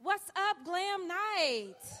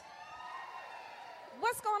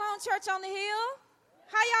What's going on, Church on the Hill?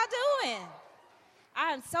 How y'all doing?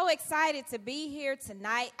 I'm so excited to be here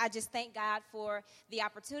tonight. I just thank God for the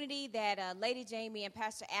opportunity that Lady Jamie and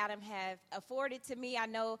Pastor Adam have afforded to me. I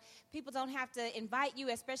know people don't have to invite you,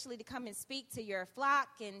 especially to come and speak to your flock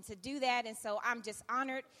and to do that. And so I'm just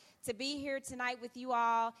honored to be here tonight with you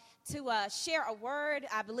all to share a word.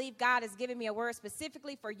 I believe God has given me a word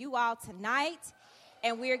specifically for you all tonight,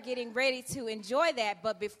 and we're getting ready to enjoy that.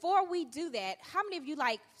 But before we do that, how many of you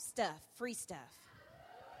like stuff, free stuff?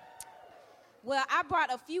 Well, I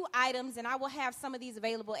brought a few items, and I will have some of these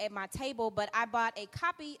available at my table, but I bought a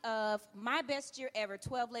copy of My Best Year Ever,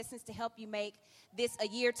 12 Lessons to Help You Make This a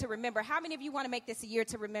Year to Remember. How many of you want to make this a year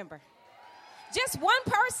to remember? Just one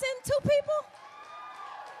person? Two people?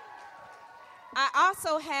 I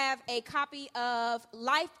also have a copy of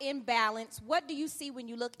Life in Balance. What do you see when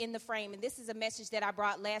you look in the frame? And this is a message that I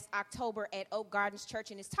brought last October at Oak Gardens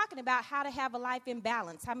Church, and it's talking about how to have a life in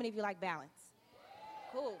balance. How many of you like balance?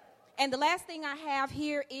 Cool. And the last thing I have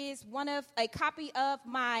here is a copy of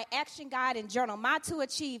my action guide and journal, my to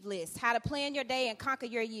achieve list, how to plan your day and conquer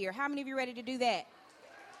your year. How many of you ready to do that?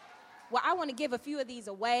 Well, I want to give a few of these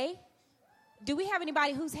away. Do we have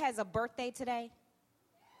anybody who has a birthday today?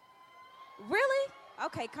 Really?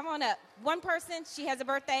 Okay, come on up. One person, she has a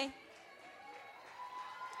birthday.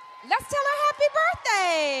 Let's tell her happy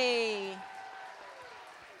birthday.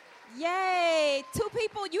 Yay. Two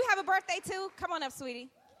people, you have a birthday too? Come on up, sweetie.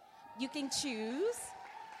 You can choose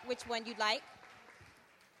which one you'd like.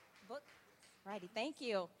 Book. Righty, thank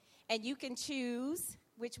you. And you can choose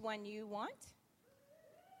which one you want.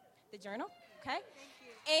 The journal, okay?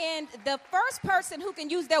 And the first person who can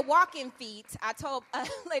use their walking feet, I told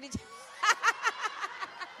Lady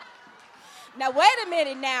Now, wait a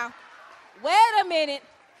minute.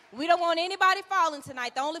 We don't want anybody falling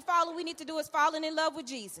tonight. The only falling we need to do is falling in love with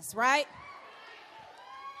Jesus, right?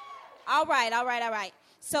 All right.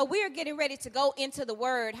 So we are getting ready to go into the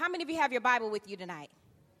Word. How many of you have your Bible with you tonight?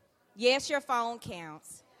 Yes, your phone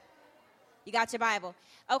counts. You got your Bible.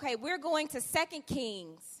 Okay, we're going to 2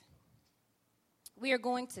 Kings. We are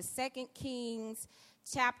going to 2 Kings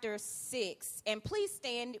chapter 6. And please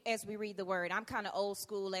stand as we read the Word. I'm kind of old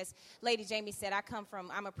school. As Lady Jamie said,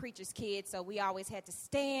 I'm a preacher's kid, so we always had to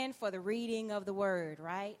stand for the reading of the Word,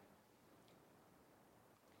 right?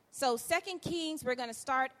 So 2 Kings, we're going to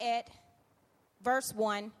start at verse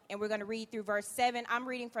 1, and we're going to read through verse 7. I'm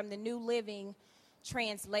reading from the New Living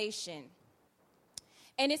Translation.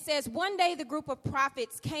 And it says, one day the group of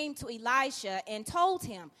prophets came to Elisha and told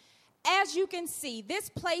him, as you can see, this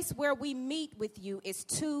place where we meet with you is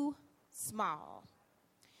too small.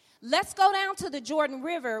 Let's go down to the Jordan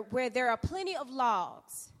River where there are plenty of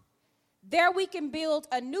logs. There we can build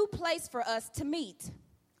a new place for us to meet.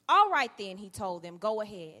 All right then, he told them, go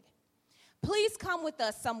ahead. Please come with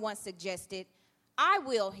us, someone suggested. I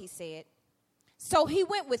will, he said. So he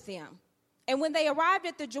went with them. And when they arrived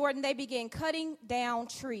at the Jordan, they began cutting down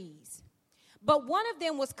trees. But one of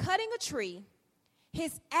them was cutting a tree.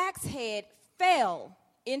 His axe head fell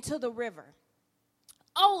into the river.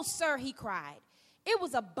 Oh, sir, he cried. It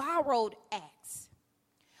was a borrowed axe.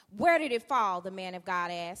 Where did it fall? The man of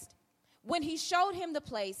God asked. When he showed him the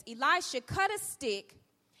place, Elisha cut a stick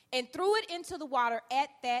and threw it into the water at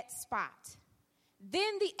that spot.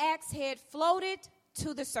 Then the axe head floated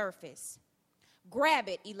to the surface. Grab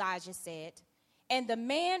it, Elijah said. And the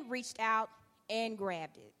man reached out and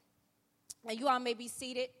grabbed it. Now, you all may be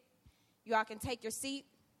seated. You all can take your seat.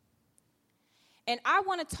 And I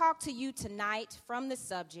want to talk to you tonight from the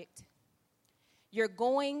subject, you're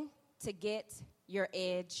going to get your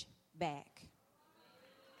edge back.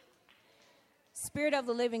 Spirit of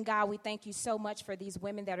the living God, we thank you so much for these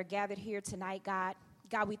women that are gathered here tonight, God.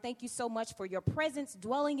 God, we thank you so much for your presence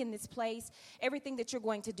dwelling in this place, everything that you're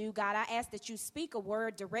going to do. God, I ask that you speak a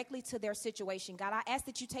word directly to their situation. God, I ask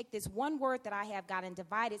that you take this one word that I have, God, and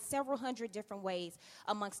divide it several hundred different ways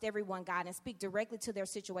amongst everyone, God, and speak directly to their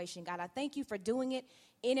situation. God, I thank you for doing it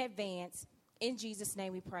in advance. In Jesus'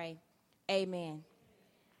 name we pray. Amen.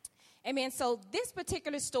 Amen. So this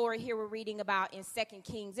particular story here we're reading about in 2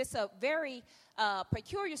 Kings, it's a very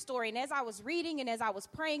peculiar story. And as I was reading and as I was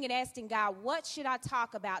praying and asking God, what should I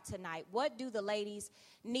talk about tonight? What do the ladies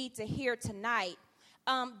need to hear tonight?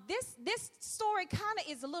 This story kind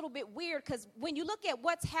of is a little bit weird because when you look at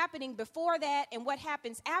what's happening before that and what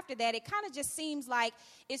happens after that, it kind of just seems like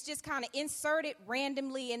it's just kind of inserted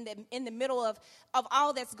randomly in the middle of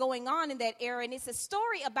all that's going on in that era. And it's a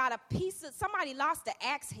story about somebody lost the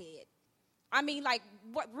axe head. I mean, like,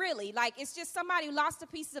 what really? Like, it's just somebody who lost a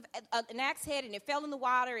piece of an axe head and it fell in the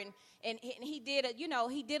water, and he did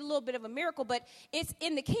he did a little bit of a miracle. But it's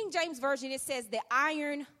in the King James Version, it says the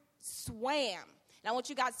iron swam. And I want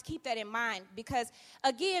you guys to keep that in mind because,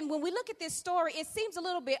 again, when we look at this story, it seems a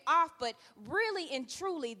little bit off, but really and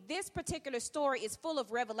truly, this particular story is full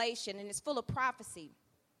of revelation and it's full of prophecy.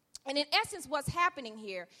 And in essence, what's happening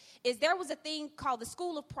here is there was a thing called the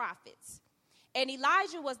school of prophets. And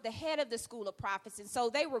Elijah was the head of the school of prophets. And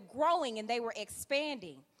so they were growing and they were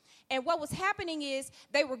expanding. And what was happening is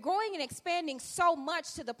they were growing and expanding so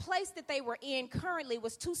much to the place that they were in currently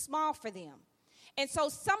was too small for them. And so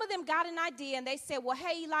some of them got an idea and they said, well,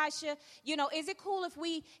 hey, Elisha, is it cool if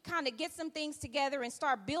we kind of get some things together and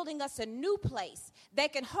start building us a new place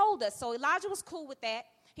that can hold us? So Elijah was cool with that.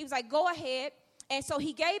 He was like, go ahead. And so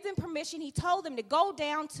he gave them permission. He told them to go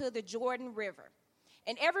down to the Jordan River.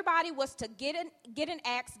 And everybody was to get an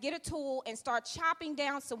axe, get a tool, and start chopping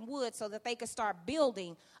down some wood so that they could start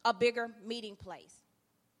building a bigger meeting place.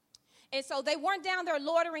 And so they weren't down there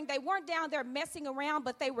loitering. They weren't down there messing around,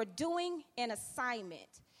 but they were doing an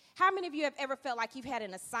assignment. How many of you have ever felt like you've had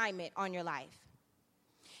an assignment on your life?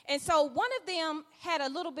 And so one of them had a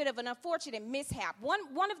little bit of an unfortunate mishap.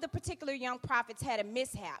 One of the particular young prophets had a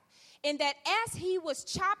mishap in that as he was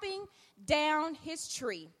chopping down his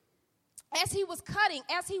tree, as he was cutting,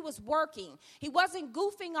 as he was working, he wasn't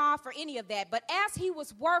goofing off or any of that, but as he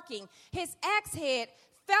was working, his axe head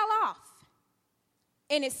fell off.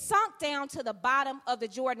 And it sunk down to the bottom of the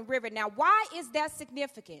Jordan River. Now, why is that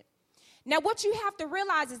significant? Now, what you have to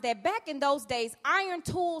realize is that back in those days, iron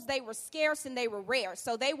tools, they were scarce and they were rare.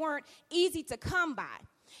 So they weren't easy to come by.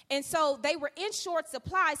 And so they were in short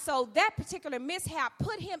supply. So that particular mishap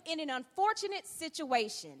put him in an unfortunate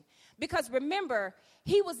situation. Because remember,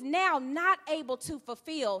 he was now not able to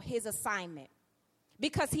fulfill his assignment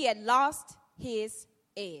because he had lost his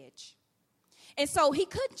edge. And so he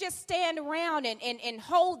couldn't just stand around and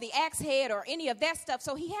hold the axe head or any of that stuff.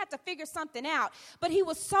 So he had to figure something out. But he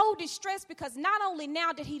was so distressed because not only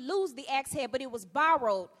now did he lose the axe head, but it was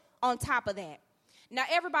borrowed on top of that. Now,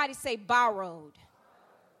 everybody say borrowed.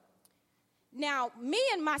 Now, me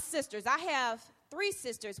and my sisters, I have 3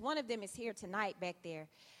 sisters. One of them is here tonight back there.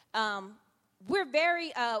 One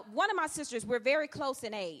of my sisters, we're very close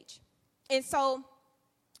in age. And so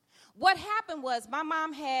what happened was my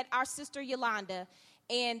mom had our sister Yolanda,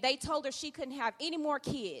 and they told her she couldn't have any more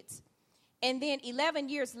kids. And then 11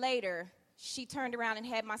 years later, she turned around and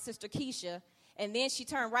had my sister Keisha, and then she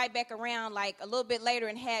turned right back around like a little bit later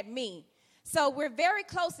and had me. So we're very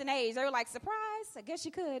close in age. They were like, surprise, I guess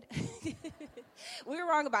you could. We were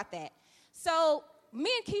wrong about that. So me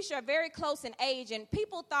and Keisha are very close in age, and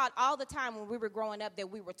people thought all the time when we were growing up that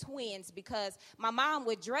we were twins because my mom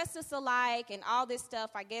would dress us alike and all this stuff.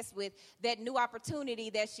 I guess with that new opportunity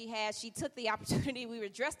that she had, she took the opportunity. We were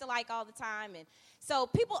dressed alike all the time, and so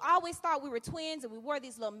people always thought we were twins, and we wore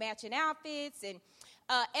these little matching outfits. And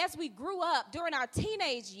as we grew up during our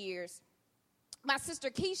teenage years, my sister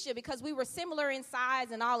Keisha, because we were similar in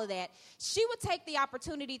size and all of that, she would take the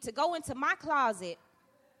opportunity to go into my closet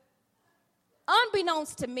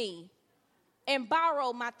unbeknownst to me, and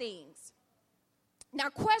borrow my things. Now,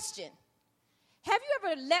 question, have you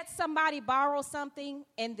ever let somebody borrow something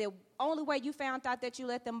and the only way you found out that you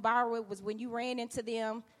let them borrow it was when you ran into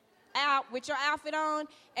them out with your outfit on,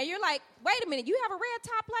 and you're like, wait a minute, you have a red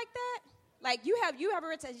top like that? Like, you have a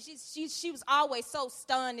red top. She was always so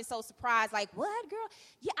stunned and so surprised, like, what, girl?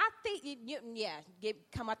 Yeah, I think,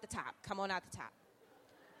 come on out the top.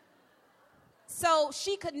 So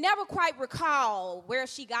she could never quite recall where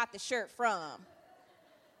she got the shirt from.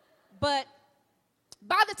 But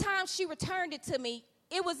by the time she returned it to me,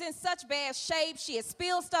 it was in such bad shape. She had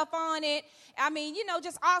spilled stuff on it. I mean,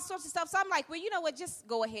 just all sorts of stuff. So I'm like, well, you know what? Just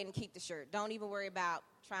go ahead and keep the shirt. Don't even worry about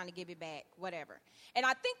trying to give it back, whatever. And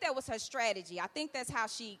I think that was her strategy. I think that's how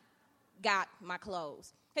she got my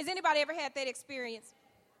clothes. Has anybody ever had that experience?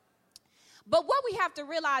 But what we have to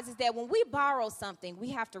realize is that when we borrow something,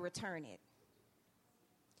 we have to return it.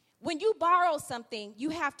 When you borrow something,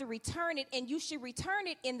 you have to return it, and you should return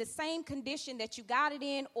it in the same condition that you got it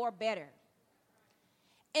in or better.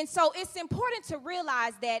 And so it's important to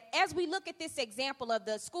realize that as we look at this example of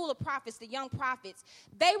the school of prophets, the young prophets,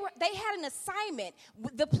 they had an assignment.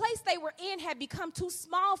 The place they were in had become too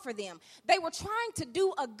small for them. They were trying to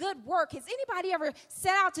do a good work. Has anybody ever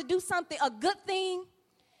set out to do something, a good thing,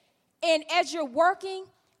 and as you're working,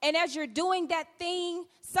 and as you're doing that thing,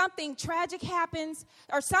 something tragic happens,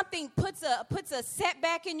 or something puts a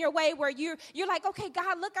setback in your way where you're like, okay,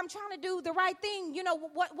 God, look, I'm trying to do the right thing.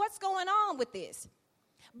 What's going on with this?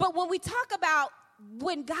 But when we talk about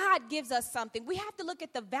when God gives us something, we have to look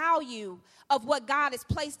at the value of what God has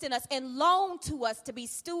placed in us and loan to us to be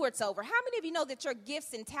stewards over. How many of you know that your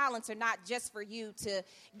gifts and talents are not just for you to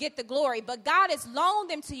get the glory, but God has loaned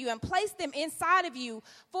them to you and placed them inside of you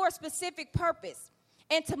for a specific purpose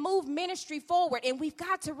and to move ministry forward? And we've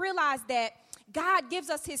got to realize that God gives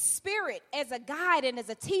us his spirit as a guide and as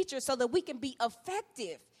a teacher so that we can be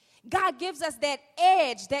effective. God gives us that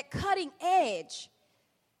edge, that cutting edge,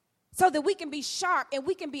 so that we can be sharp and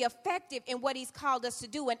we can be effective in what he's called us to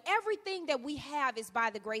do. And everything that we have is by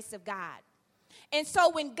the grace of God. And so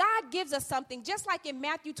when God gives us something, just like in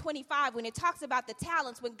Matthew 25, when it talks about the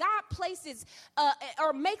talents, when God places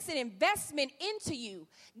or makes an investment into you,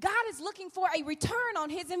 God is looking for a return on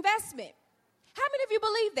his investment. How many of you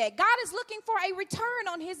believe that? God is looking for a return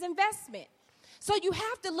on his investment. So you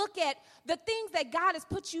have to look at the things that God has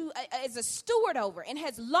put you as a steward over and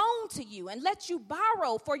has loaned to you and let you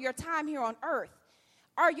borrow for your time here on earth.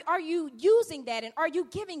 Are you using that, and are you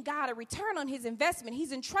giving God a return on his investment?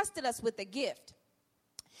 He's entrusted us with a gift.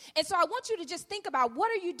 And so I want you to just think about,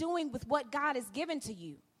 what are you doing with what God has given to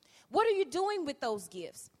you? What are you doing with those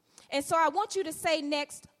gifts? And so I want you to say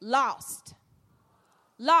next, lost.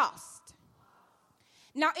 Lost.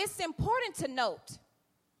 Now, it's important to note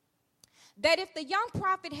that if the young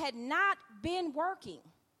prophet had not been working,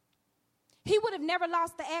 he would have never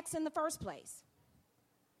lost the axe in the first place.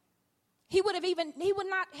 He would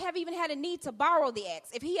not have even had a need to borrow the axe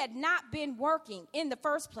if he had not been working in the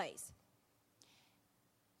first place.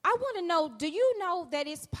 I want to know, do you know that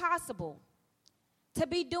it's possible to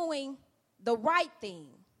be doing the right thing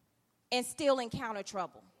and still encounter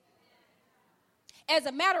trouble? As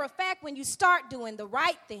a matter of fact, when you start doing the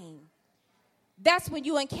right thing, that's when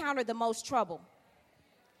you encounter the most trouble.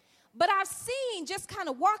 But I've seen, just kind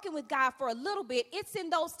of walking with God for a little bit, it's in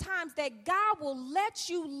those times that God will let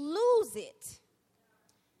you lose it.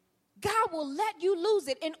 God will let you lose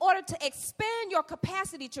it in order to expand your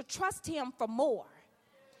capacity to trust him for more.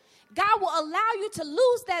 God will allow you to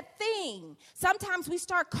lose that thing. Sometimes we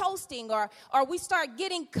start coasting or we start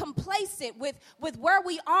getting complacent with where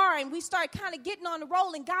we are, and we start kind of getting on the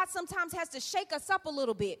roll, and God sometimes has to shake us up a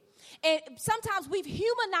little bit. And sometimes we've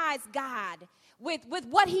humanized God with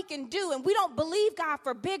what he can do, and we don't believe God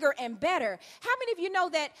for bigger and better. How many of you know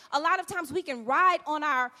that a lot of times we can ride on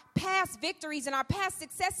our past victories and our past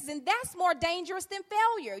successes, and that's more dangerous than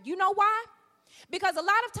failure? You know why? Because a lot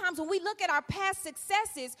of times when we look at our past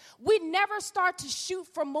successes, we never start to shoot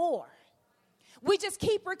for more. We just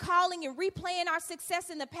keep recalling and replaying our success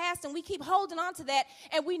in the past, and we keep holding on to that,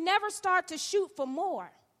 and we never start to shoot for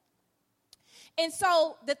more. And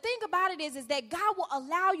so the thing about it is that God will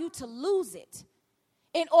allow you to lose it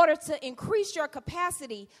in order to increase your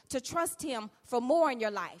capacity to trust him for more in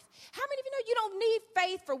your life. How many of you know you don't need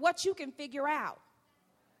faith for what you can figure out?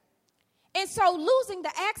 And so losing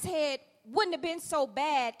the axe head wouldn't have been so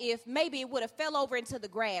bad if maybe it would have fell over into the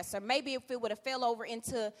grass, or maybe if it would have fell over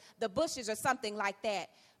into the bushes or something like that.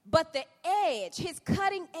 But the edge, his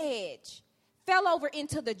cutting edge, fell over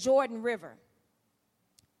into the Jordan River.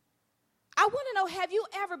 I want to know, have you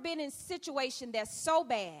ever been in a situation that's so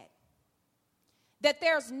bad that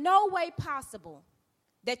there's no way possible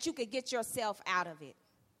that you could get yourself out of it?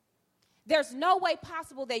 There's no way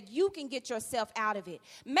possible that you can get yourself out of it.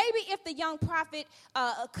 Maybe if the young prophet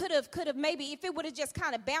could have maybe if it would have just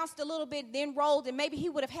kind of bounced a little bit, then rolled, and maybe he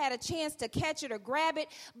would have had a chance to catch it or grab it.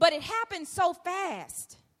 But it happened so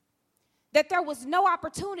fast that there was no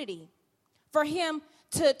opportunity for him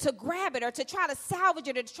to grab it or to try to salvage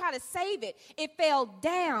it or to try to save it. It fell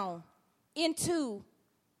down into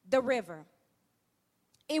the river.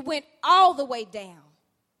 It went all the way down.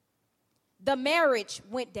 The marriage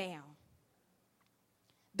went down.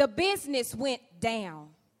 The business went down.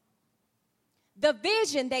 The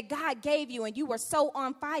vision that God gave you and you were so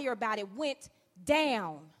on fire about it went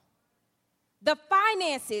down. The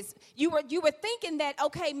finances, you were thinking that,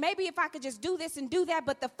 okay, maybe if I could just do this and do that,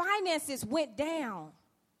 but the finances went down.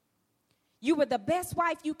 You were the best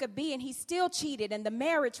wife you could be, and he still cheated, and the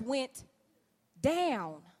marriage went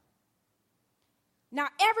down. Now,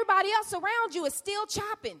 everybody else around you is still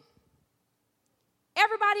chopping.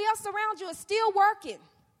 Everybody else around you is still working,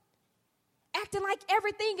 acting like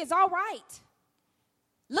everything is all right,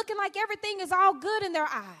 looking like everything is all good in their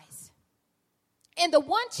eyes. And the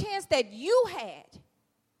one chance that you had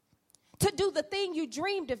to do the thing you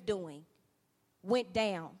dreamed of doing went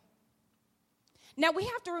down. Now, we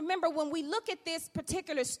have to remember, when we look at this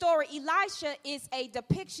particular story, Elisha is a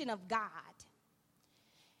depiction of God.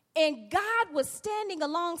 And God was standing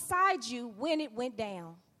alongside you when it went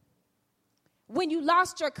down. When you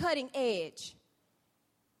lost your cutting edge.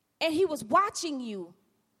 And he was watching you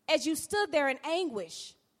as you stood there in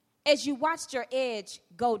anguish, as you watched your edge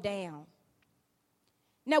go down.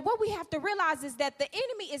 Now, what we have to realize is that the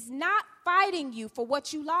enemy is not fighting you for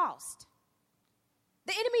what you lost.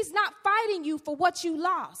 The enemy is not fighting you for what you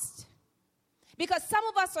lost. Because some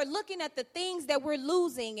of us are looking at the things that we're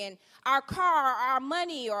losing in our car, or our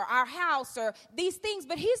money, or our house, or these things,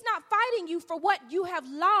 but he's not fighting you for what you have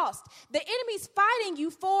lost. The enemy's fighting you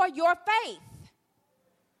for your faith.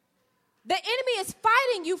 The enemy is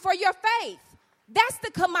fighting you for your faith. That's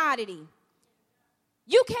the commodity.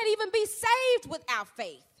 You can't even be saved without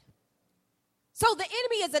faith. So the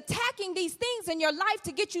enemy is attacking these things in your life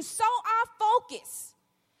to get you so off focus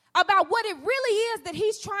about what it really is that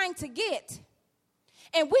he's trying to get.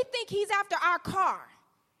 And we think he's after our car.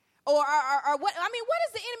 Or what? I mean, what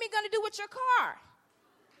is the enemy going to do with your car?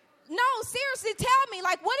 No, seriously, tell me,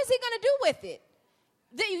 like, what is he going to do with it?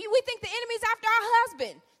 We think the enemy's after our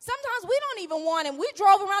husband. Sometimes we don't even want him. We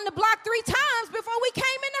drove around the block 3 times before we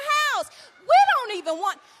came in the house. We don't even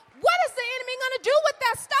want. What is the enemy going to do with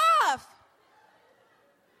that stuff?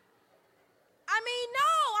 I mean,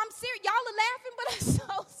 no, I'm serious. Y'all are laughing, but I'm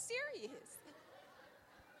so serious.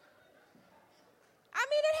 I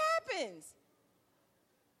mean, it happens.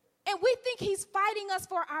 And we think he's fighting us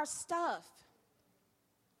for our stuff.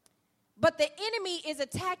 But the enemy is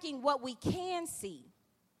attacking what we can see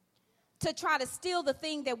to try to steal the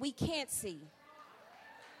thing that we can't see.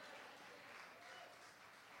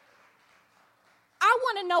 I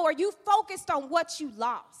want to know, are you focused on what you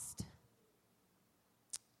lost?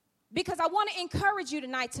 Because I want to encourage you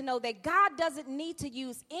tonight to know that God doesn't need to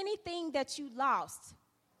use anything that you lost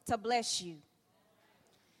to bless you.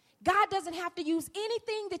 God doesn't have to use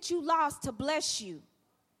anything that you lost to bless you.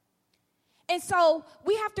 And so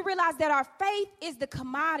we have to realize that our faith is the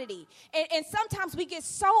commodity. And sometimes we get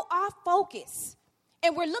so off focus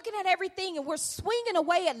and we're looking at everything and we're swinging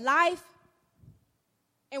away at life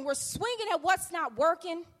and we're swinging at what's not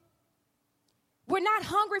working. We're not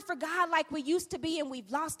hungry for God like we used to be, and we've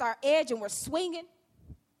lost our edge and we're swinging.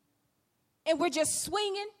 And we're just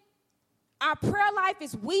swinging. Our prayer life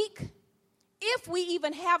is weak, if we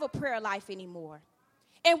even have a prayer life anymore.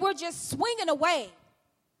 And we're just swinging away.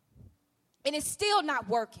 And it's still not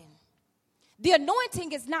working. The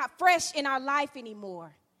anointing is not fresh in our life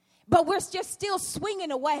anymore. But we're just still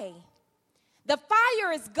swinging away. The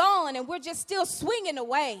fire is gone and we're just still swinging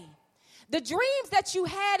away. The dreams that you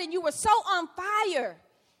had and you were so on fire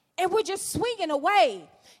and we're just swinging away.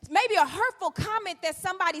 Maybe a hurtful comment that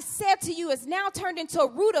somebody said to you is now turned into a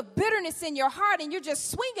root of bitterness in your heart and you're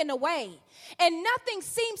just swinging away. And nothing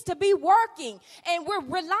seems to be working. And we're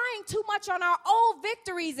relying too much on our old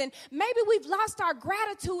victories. And maybe we've lost our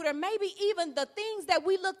gratitude, or maybe even the things that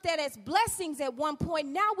we looked at as blessings at one point,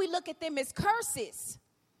 now we look at them as curses.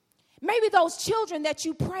 Maybe those children that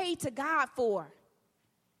you prayed to God for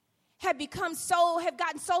have gotten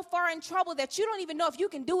so far in trouble that you don't even know if you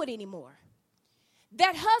can do it anymore.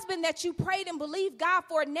 That husband that you prayed and believed God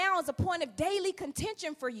for now is a point of daily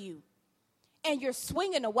contention for you. And you're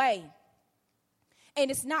swinging away. And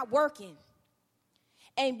it's not working.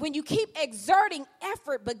 And when you keep exerting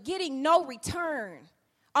effort but getting no return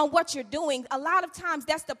on what you're doing, a lot of times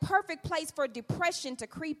that's the perfect place for depression to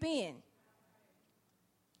creep in.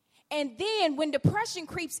 And then when depression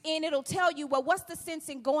creeps in, it'll tell you, well, what's the sense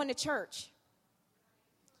in going to church?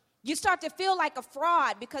 You start to feel like a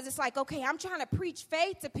fraud because it's like, okay, I'm trying to preach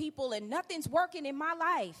faith to people and nothing's working in my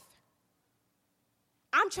life.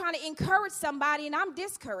 I'm trying to encourage somebody and I'm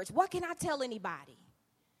discouraged. What can I tell anybody?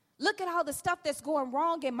 Look at all the stuff that's going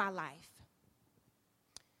wrong in my life.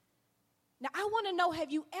 Now, I want to know,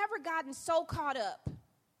 have you ever gotten so caught up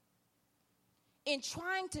in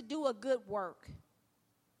trying to do a good work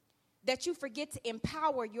that you forget to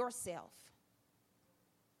empower yourself?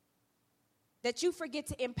 That you forget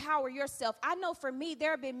to empower yourself. I know for me,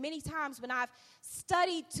 there have been many times when I've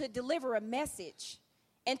studied to deliver a message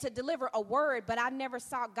and to deliver a word, but I never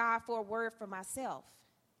sought God for a word for myself.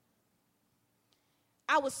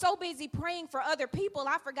 I was so busy praying for other people,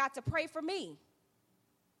 I forgot to pray for me.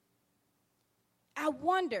 I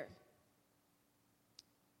wonder.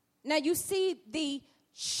 Now, you see, the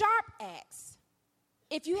sharp axe,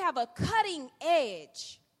 if you have a cutting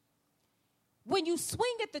edge, when you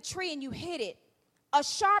swing at the tree and you hit it, a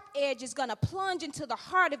sharp edge is going to plunge into the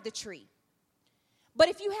heart of the tree. But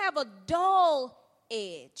if you have a dull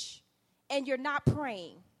edge and you're not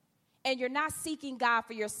praying and you're not seeking God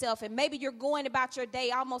for yourself, and maybe you're going about your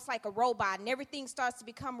day almost like a robot and everything starts to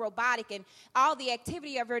become robotic and all the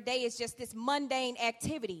activity of your day is just this mundane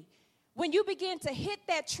activity. When you begin to hit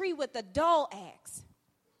that tree with a dull axe,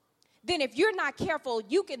 then if you're not careful,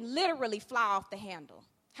 you can literally fly off the handle.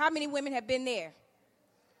 How many women have been there?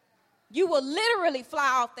 You will literally fly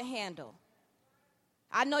off the handle.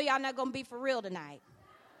 I know y'all not going to be for real tonight,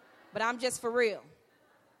 but I'm just for real.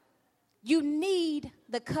 You need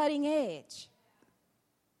the cutting edge.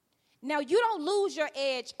 Now, you don't lose your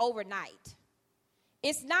edge overnight.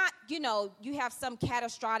 It's not, you have some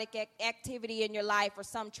catastrophic activity in your life or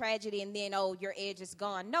some tragedy and then, your edge is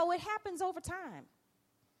gone. No, it happens over time.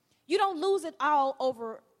 You don't lose it all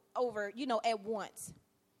over, at once.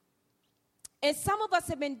 And some of us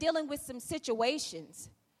have been dealing with some situations.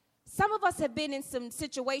 Some of us have been in some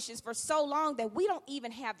situations for so long that we don't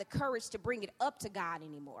even have the courage to bring it up to God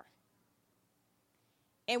anymore.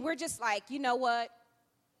 And we're just like, you know what?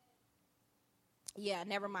 Yeah,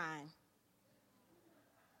 never mind.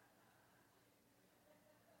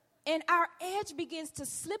 And our edge begins to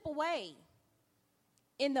slip away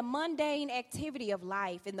in the mundane activity of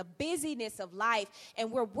life, in the busyness of life.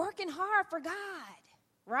 And we're working hard for God,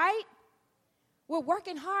 right? We're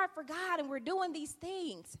working hard for God and we're doing these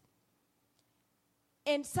things.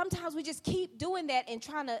 And sometimes we just keep doing that and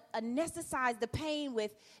trying to anesthetize the pain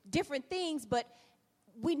with different things, but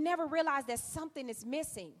we never realize that something is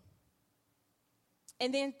missing.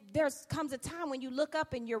 And then there comes a time when you look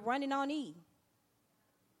up and you're running on E.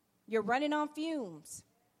 You're running on fumes.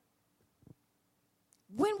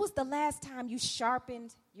 When was the last time you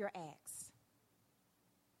sharpened your axe?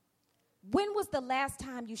 When was the last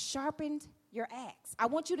time you sharpened your axe? I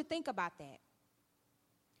want you to think about that.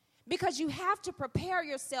 Because you have to prepare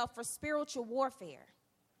yourself for spiritual warfare.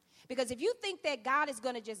 Because if you think that God is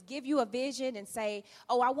going to just give you a vision and say,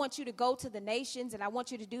 I want you to go to the nations and I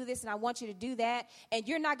want you to do this and I want you to do that, and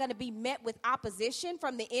you're not going to be met with opposition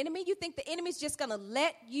from the enemy, you think the enemy's just going to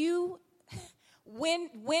let you win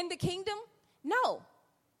the kingdom? No.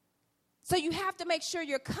 So you have to make sure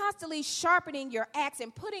you're constantly sharpening your axe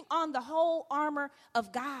and putting on the whole armor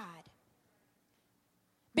of God.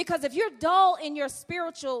 Because if you're dull in your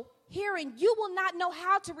spiritual hearing, you will not know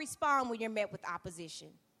how to respond when you're met with opposition.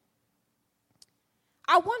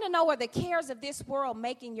 I want to know, are the cares of this world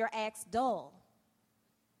making your axe dull?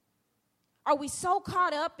 Are we so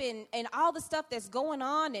caught up in all the stuff that's going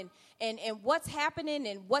on and what's happening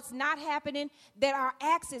and what's not happening that our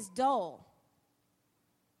axe is dull?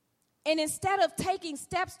 And instead of taking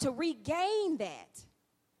steps to regain that,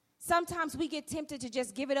 sometimes we get tempted to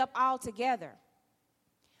just give it up altogether.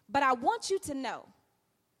 But I want you to know,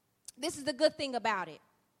 this is the good thing about it,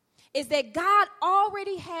 is that God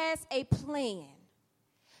already has a plan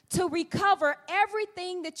to recover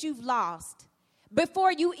everything that you've lost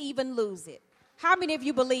before you even lose it. How many of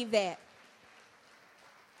you believe that?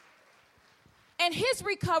 And his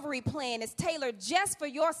recovery plan is tailored just for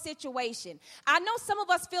your situation. I know some of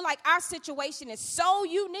us feel like our situation is so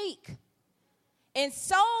unique and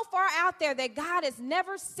so far out there that God has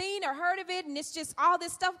never seen or heard of it, and it's just all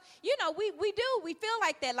this stuff. We do. We feel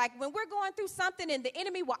like that. Like when we're going through something and the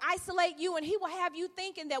enemy will isolate you and he will have you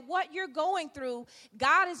thinking that what you're going through,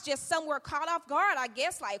 God is just somewhere caught off guard, I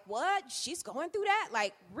guess. Like, what? She's going through that?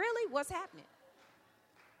 Like, really? What's happening?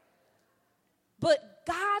 But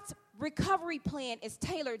God's recovery plan is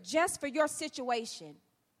tailored just for your situation.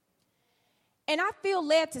 And I feel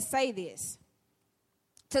led to say this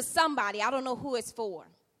to somebody. I don't know who it's for,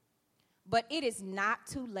 but it is not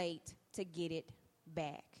too late to get it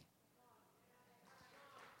back.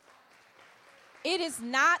 It is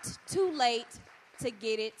not too late to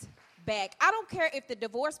get it back. I don't care if the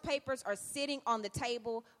divorce papers are sitting on the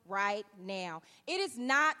table right now. It is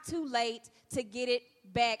not too late to get it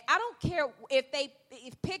back. I don't care if they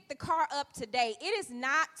pick the car up today. It is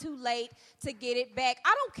not too late to get it back.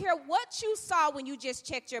 I don't care what you saw when you just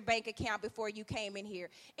checked your bank account before you came in here.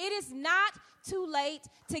 It is not too late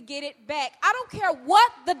to get it back. I don't care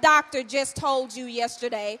what the doctor just told you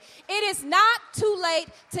yesterday. It is not too late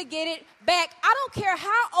to get it back. I don't care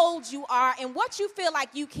how old you are and what you feel like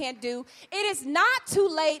you can't do. It is not too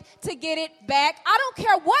late to get it back. I don't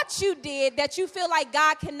care what you did that you feel like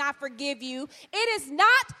God cannot forgive you. It is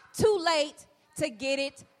not too late to get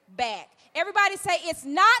it back. Everybody say, it's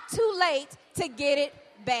not too late to get it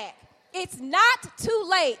back. It's not too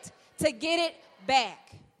late to get it back.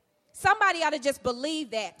 Somebody ought to just believe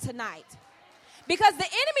that tonight. Because the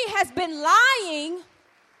enemy has been lying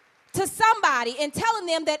to somebody and telling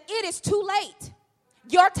them that it is too late.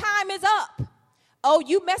 Your time is up. Oh,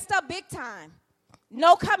 you messed up big time.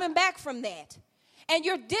 No coming back from that. And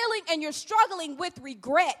you're dealing and you're struggling with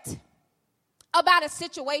regret. about a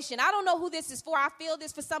situation. I don't know who this is for. I feel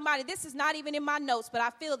this for somebody. This is not even in my notes, but I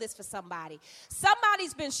feel this for somebody.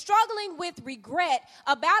 Somebody's been struggling with regret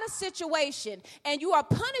about a situation, and you are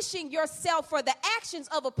punishing yourself for the actions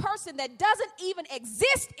of a person that doesn't even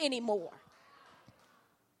exist anymore.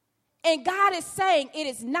 And God is saying it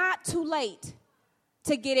is not too late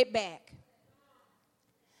to get it back.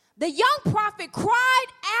 The young prophet cried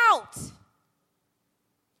out.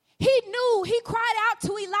 He cried out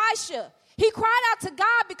to Elisha. He cried out to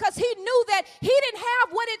God because he knew that he didn't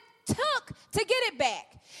have what it took to get it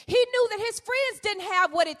back. He knew that his friends didn't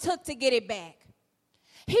have what it took to get it back.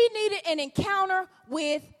 He needed an encounter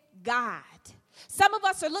with God. Some of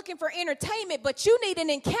us are looking for entertainment, but you need an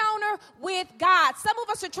encounter with God. Some of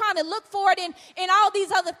us are trying to look for it in all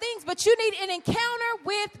these other things, but you need an encounter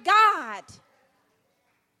with God.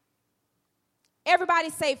 Everybody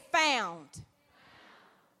say found.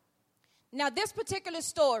 Now, this particular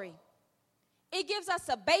story, it gives us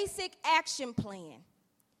a basic action plan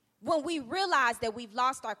when we realize that we've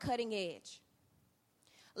lost our cutting edge.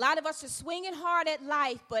 A lot of us are swinging hard at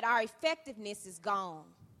life, but our effectiveness is gone.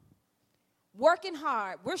 Working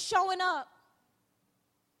hard, we're showing up,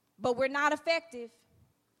 but we're not effective.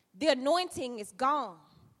 The anointing is gone.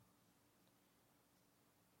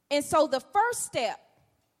 And so the first step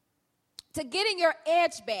to getting your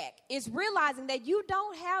edge back is realizing that you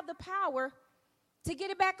don't have the power to get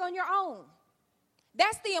it back on your own.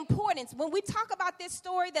 That's the importance. When we talk about this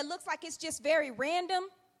story that looks like it's just very random,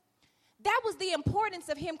 that was the importance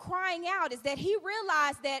of him crying out, is that he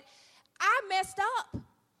realized that I messed up.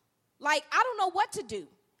 Like, I don't know what to do.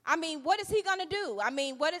 I mean, what is he going to do?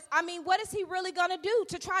 What is he really going to do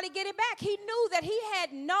to try to get it back? He knew that he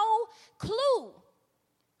had no clue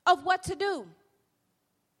of what to do.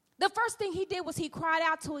 The first thing he did was he cried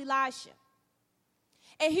out to Elisha.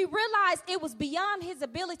 And he realized it was beyond his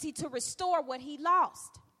ability to restore what he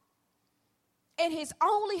lost. And his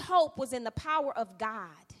only hope was in the power of God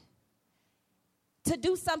to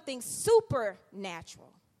do something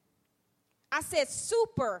supernatural. I said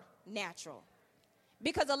supernatural.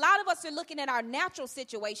 Because a lot of us are looking at our natural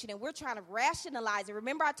situation and we're trying to rationalize it.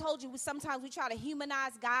 Remember, I told you sometimes we try to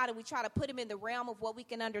humanize God and we try to put him in the realm of what we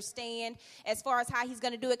can understand as far as how he's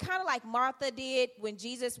going to do it. Kind of like Martha did when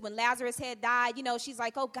Lazarus had died. You know, she's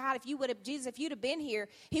like, oh, God, if you'd have been here,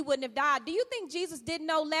 he wouldn't have died. Do you think Jesus didn't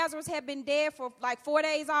know Lazarus had been dead for like 4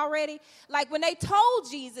 days already? Like when they told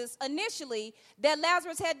Jesus initially that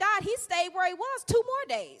Lazarus had died, he stayed where he was 2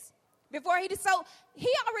 more days before he did. So he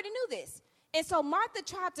already knew this. And so Martha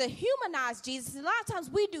tried to humanize Jesus. And a lot of times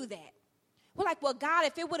we do that. We're like, well, God,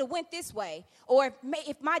 if it would have went this way, or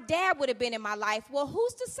if my dad would have been in my life, well,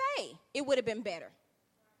 who's to say it would have been better?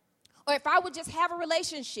 Or if I would just have a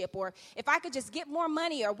relationship, or if I could just get more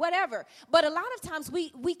money or whatever. But a lot of times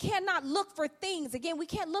we cannot look for things. Again, we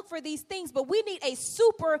can't look for these things, but we need a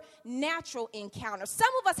supernatural encounter.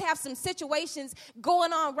 Some of us have some situations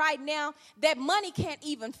going on right now that money can't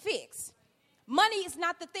even fix. Money is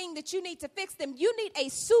not the thing that you need to fix them. You need a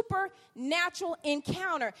supernatural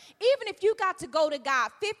encounter. Even if you got to go to God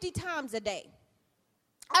 50 times a day.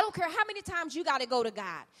 I don't care how many times you got to go to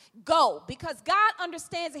God. Go, because God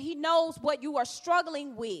understands and he knows what you are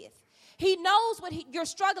struggling with. He knows what you're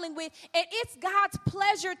struggling with, and it's God's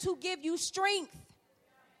pleasure to give you strength.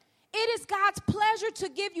 It is God's pleasure to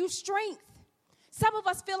give you strength. Some of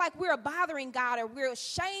us feel like we're bothering God, or we're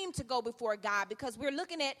ashamed to go before God because we're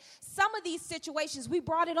looking at some of these situations. We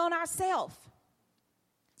brought it on ourselves.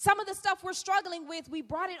 Some of the stuff we're struggling with, we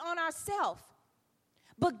brought it on ourselves.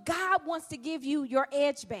 But God wants to give you your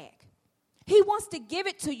edge back. He wants to give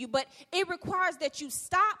it to you, but it requires that you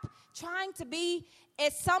stop trying to be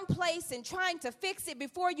at some place and trying to fix it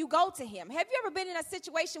before you go to him. Have you ever been in a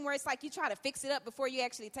situation where it's like you try to fix it up before you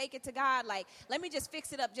actually take it to God? Like, let me just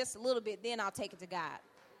fix it up just a little bit, then I'll take it to God.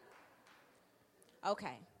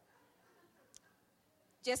 Okay.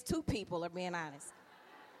 Just 2 people are being honest.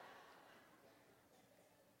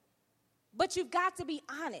 But you've got to be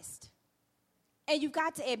honest. And you've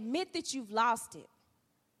got to admit that you've lost it.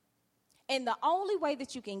 And the only way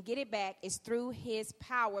that you can get it back is through his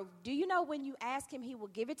power. Do you know when you ask him, he will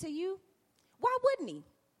give it to you? Why wouldn't he?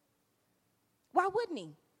 Why wouldn't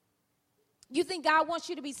he? You think God wants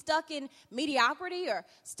you to be stuck in mediocrity or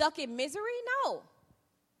stuck in misery? No.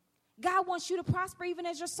 God wants you to prosper even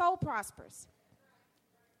as your soul prospers.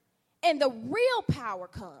 And the real power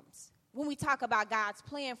comes when we talk about God's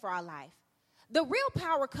plan for our life. The real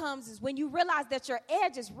power comes is when you realize that your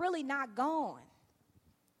edge is really not gone.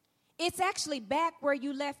 It's actually back where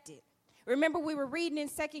you left it. Remember, we were reading in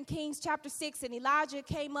 2 Kings chapter 6, and Elijah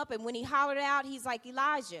came up, and when he hollered out, he's like,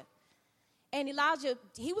 Elijah, And Elijah,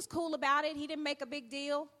 he was cool about it. He didn't make a big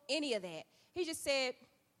deal, any of that. He just said,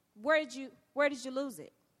 where did you lose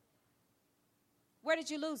it? Where did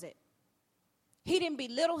you lose it? He didn't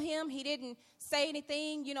belittle him. He didn't say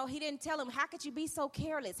anything. You know, he didn't tell him, how could you be so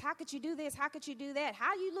careless? How could you do this? How could you do that?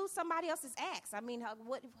 How do you lose somebody else's axe? I mean,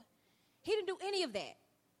 what? He didn't do any of that.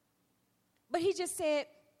 But he just said,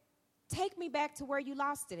 take me back to where you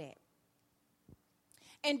lost it at.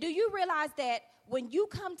 And do you realize that when you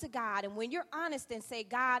come to God and when you're honest and say,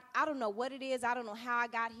 God, I don't know what it is. I don't know how I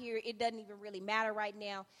got here. It doesn't even really matter right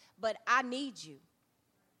now, but I need you.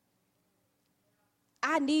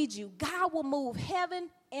 I need you. God will move heaven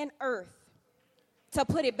and earth to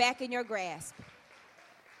put it back in your grasp.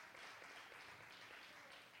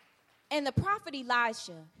 And the prophet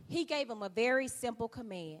Elisha, he gave him a very simple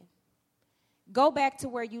command. Go back to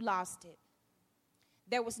where you lost it.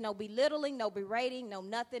 There was no belittling, no berating, no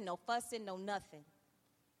nothing, no fussing, no nothing.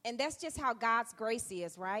 And that's just how God's grace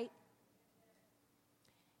is, right?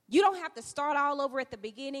 You don't have to start all over at the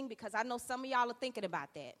beginning, because I know some of y'all are thinking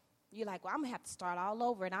about that. You're like, well, I'm going to have to start all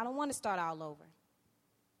over, and I don't want to start all over.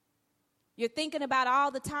 You're thinking about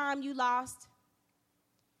all the time you lost.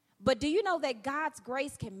 But do you know that God's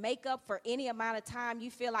grace can make up for any amount of time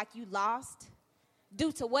you feel like you lost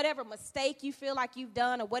due to whatever mistake you feel like you've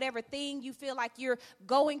done or whatever thing you feel like you're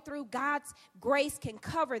going through? God's grace can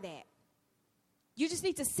cover that. You just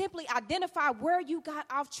need to simply identify where you got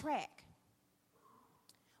off track.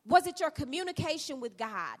 Was it your communication with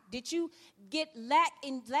God? Did you get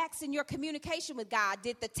lax in your communication with God?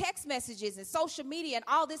 Did the text messages and social media and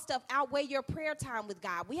all this stuff outweigh your prayer time with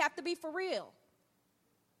God? We have to be for real.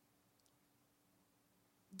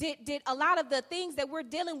 Did a lot of the things that we're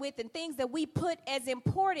dealing with and things that we put as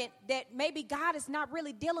important, that maybe God is not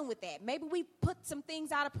really dealing with that? Maybe we put some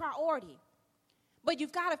things out of priority. But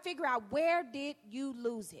you've got to figure out, where did you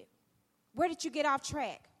lose it? Where did you get off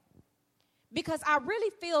track? Because I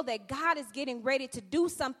really feel that God is getting ready to do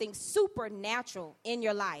something supernatural in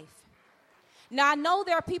your life. Now, I know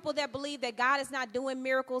there are people that believe that God is not doing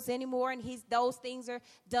miracles anymore, and those things are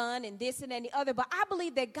done and this and the other. But I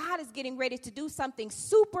believe that God is getting ready to do something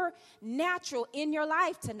supernatural in your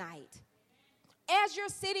life tonight. As you're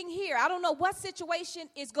sitting here, I don't know what situation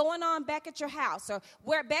is going on back at your house or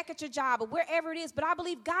back at your job or wherever it is, but I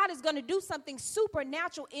believe God is going to do something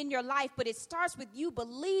supernatural in your life. But it starts with you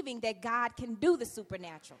believing that God can do the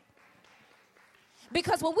supernatural.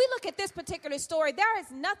 Because when we look at this particular story, there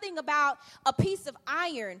is nothing about a piece of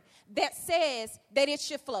iron that says that it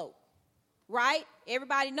should float, right?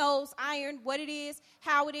 Everybody knows iron, what it is,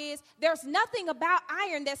 how it is. There's nothing about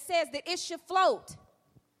iron that says that it should float.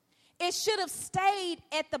 It should have stayed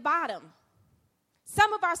at the bottom.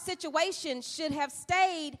 Some of our situations should have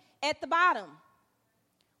stayed at the bottom.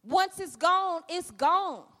 Once it's gone, it's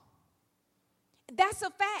gone. That's a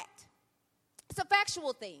fact. It's a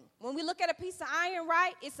factual thing. When we look at a piece of iron,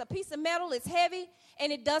 right, it's a piece of metal, it's heavy, and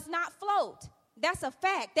it does not float. That's a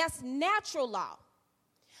fact. That's natural law.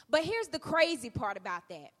 But here's the crazy part about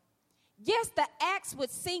that. Yes, the axe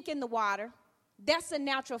would sink in the water. That's a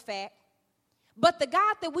natural fact. But the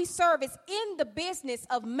God that we serve is in the business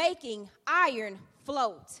of making iron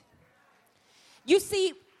float. You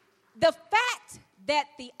see, the fact that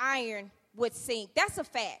the iron would sink, that's a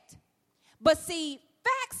fact. But see,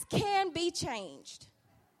 facts can be changed.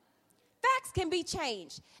 Facts can be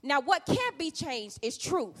changed. Now, what can't be changed is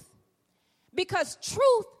truth. Because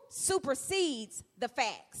truth supersedes the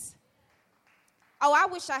facts. Oh, I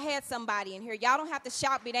wish I had somebody in here. Y'all don't have to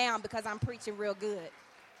shout me down because I'm preaching real good.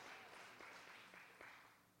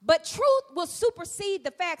 But truth will supersede the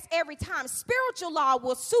facts every time. Spiritual law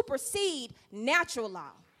will supersede natural law.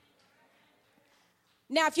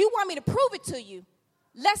 Now, if you want me to prove it to you,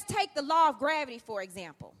 let's take the law of gravity, for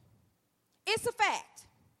example. It's a fact.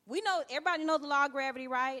 We know, everybody knows the law of gravity,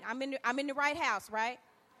 right? I'm in the right house, right?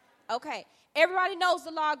 Okay. Everybody knows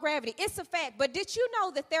the law of gravity. It's a fact. But did you know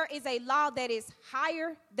that there is a law that is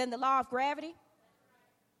higher than the law of gravity?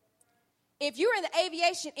 If you're in the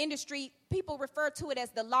aviation industry, people refer to it as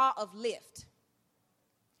the law of lift.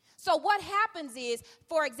 So what happens is,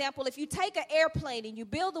 for example, if you take an airplane and you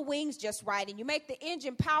build the wings just right and you make the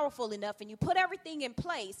engine powerful enough and you put everything in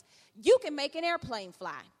place, you can make an airplane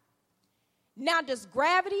fly. Now, does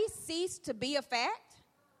gravity cease to be a fact?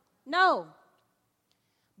 No.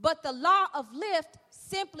 But the law of lift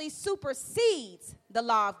simply supersedes the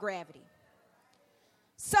law of gravity.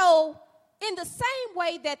 So, in the same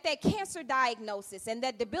way that cancer diagnosis and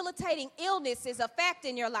that debilitating illness is a fact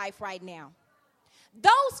in your life right now,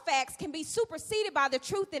 those facts can be superseded by the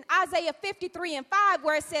truth in Isaiah 53:5,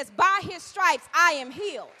 where it says, by his stripes I am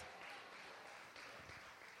healed.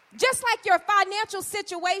 Just like your financial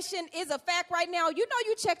situation is a fact right now, you know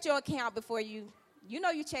you checked your account before you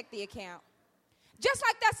checked the account. Just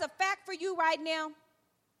like that's a fact for you right now,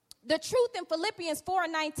 the truth in Philippians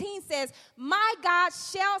 4:19 says, my God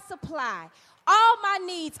shall supply all my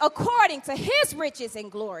needs according to his riches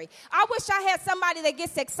and glory. I wish I had somebody that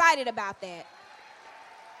gets excited about that.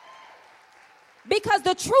 Because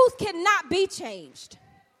the truth cannot be changed.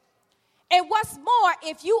 And what's more,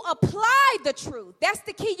 if you apply the truth, that's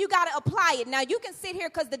the key, you got to apply it. Now, you can sit here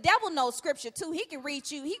because the devil knows scripture too. He can read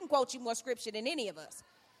you, he can quote you more scripture than any of us.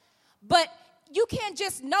 But you can't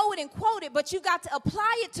just know it and quote it, but you got to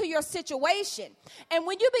apply it to your situation. And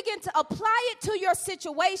when you begin to apply it to your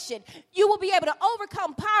situation, you will be able to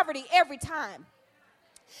overcome poverty every time.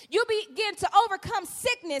 You begin to overcome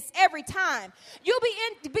sickness every time. You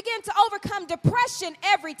begin to overcome depression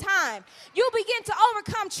every time. You begin to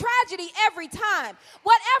overcome tragedy every time.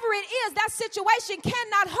 Whatever it is, that situation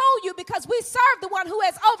cannot hold you because we serve the one who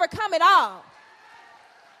has overcome it all.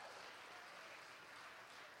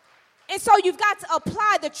 And so you've got to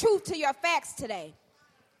apply the truth to your facts today.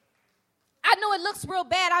 I know it looks real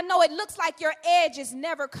bad. I know it looks like your edge is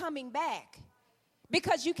never coming back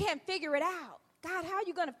because you can't figure it out. God, how are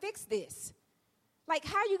you going to fix this? Like,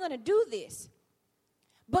 how are you going to do this?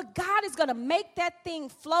 But God is going to make that thing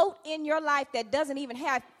float in your life that doesn't even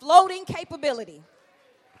have floating capability.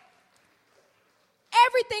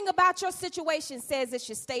 Everything about your situation says it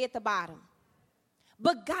should stay at the bottom.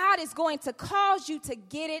 But God is going to cause you to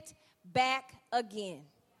get it back again.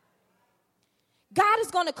 God is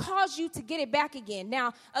going to cause you to get it back again.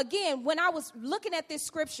 Now, again, when I was looking at this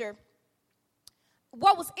scripture,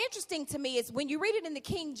 what was interesting to me is when you read it in the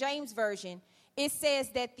King James Version, it says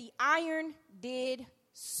that the iron did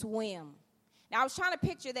swim. Now, I was trying to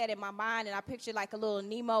picture that in my mind, and I pictured like a little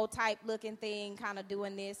Nemo type looking thing kind of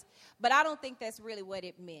doing this. But I don't think that's really what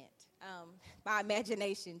it meant. My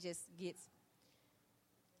imagination just gets.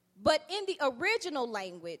 But in the original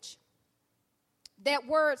language, that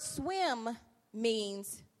word swim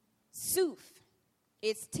means suf.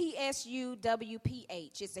 It's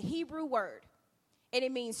T-S-U-W-P-H. It's a Hebrew word. And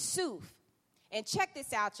it means suf. And check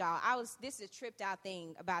this out, y'all. This is a tripped out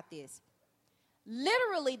thing about this.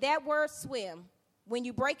 Literally, that word swim, when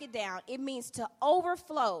you break it down, it means to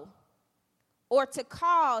overflow or to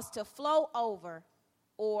cause to flow over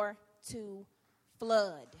or to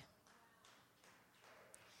flood.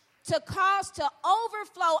 To cause to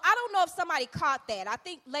overflow. I don't know if somebody caught that. I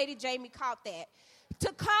think Lady Jamie caught that.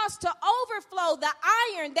 To cause to overflow the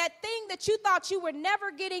iron, that thing that you thought you were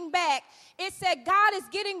never getting back. It said God is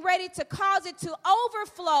getting ready to cause it to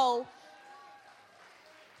overflow,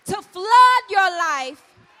 to flood your life.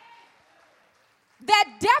 That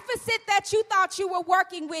deficit that you thought you were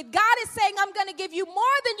working with, God is saying, I'm going to give you more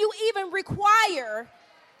than you even require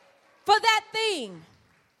for that thing.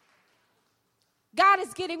 God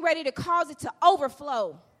is getting ready to cause it to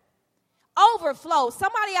overflow. Overflow.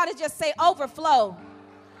 Somebody ought to just say overflow.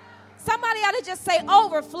 Somebody ought to just say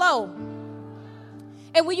overflow.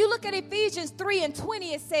 And when you look at Ephesians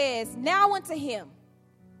 3:20, it says, now unto him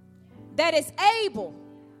that is able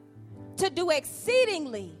to do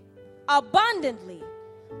exceedingly abundantly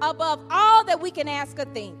above all that we can ask or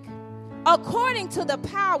think, according to the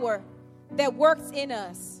power that works in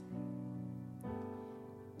us.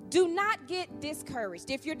 Do not get discouraged.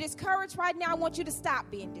 If you're discouraged right now, I want you to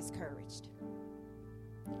stop being discouraged.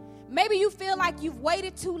 Maybe you feel like you've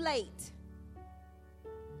waited too late.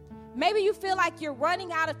 Maybe you feel like you're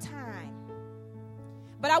running out of time.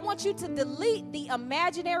 But I want you to delete the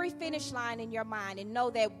imaginary finish line in your mind and know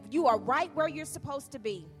that you are right where you're supposed to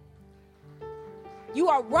be. You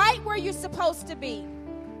are right where you're supposed to be.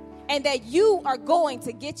 And that you are going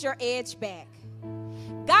to get your edge back.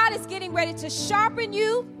 God is getting ready to sharpen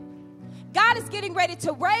you. God is getting ready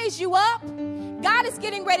to raise you up. God is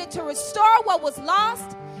getting ready to restore what was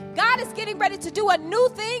lost. God is getting ready to do a new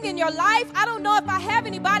thing in your life. I don't know if I have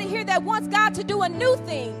anybody here that wants God to do a new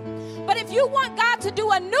thing. But if you want God to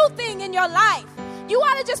do a new thing in your life, you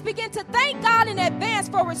ought to just begin to thank God in advance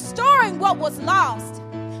for restoring what was lost,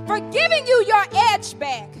 for giving you your edge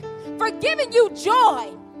back, for giving you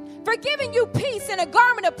joy, for giving you peace and a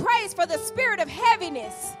garment of praise for the spirit of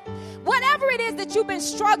heaviness. Whatever it is that you've been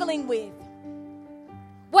struggling with,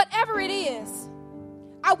 whatever it is,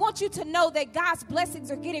 I want you to know that God's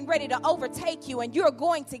blessings are getting ready to overtake you and you're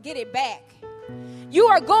going to get it back. You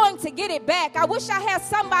are going to get it back. I wish I had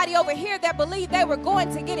somebody over here that believed they were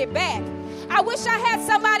going to get it back. I wish I had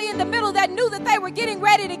somebody in the middle that knew that they were getting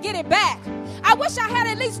ready to get it back. I wish I had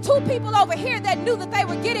at least 2 people over here that knew that they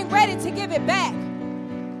were getting ready to give it back.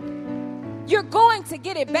 You're going to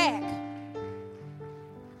get it back.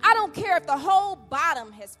 I don't care if the whole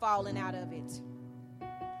bottom has fallen out of it.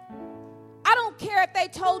 I don't care if they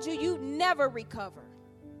told you you'd never recover.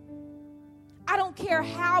 I don't care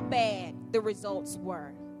how bad the results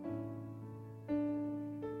were.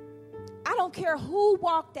 I don't care who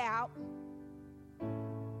walked out.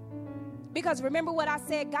 Because remember what I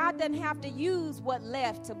said, God doesn't have to use what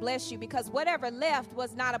left to bless you, because whatever left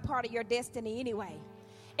was not a part of your destiny anyway.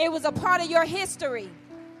 It was a part of your history.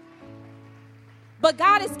 But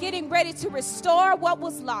God is getting ready to restore what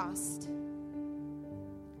was lost.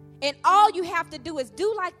 And all you have to do is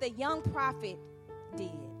do like the young prophet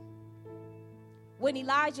did. When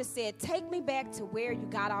Elijah said, take me back to where you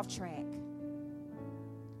got off track.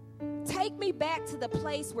 Take me back to the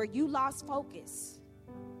place where you lost focus.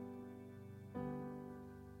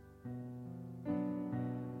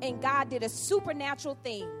 And God did a supernatural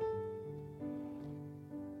thing.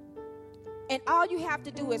 And all you have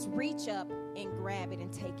to do is reach up and grab it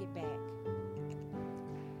and take it back.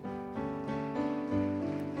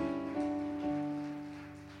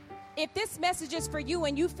 If this message is for you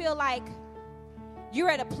and you feel like you're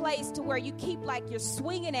at a place to where you keep like you're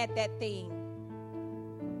swinging at that thing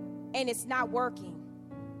and it's not working,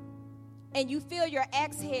 and you feel your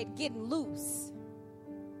axe head getting loose,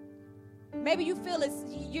 maybe you feel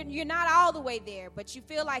you're not all the way there, but you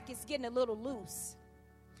feel like it's getting a little loose.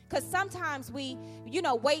 Because sometimes we,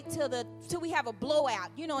 wait till we have a blowout.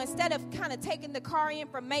 Instead of kind of taking the car in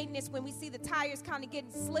for maintenance when we see the tires kind of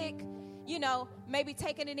getting slick, maybe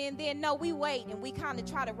taking it in then. No, we wait and we kind of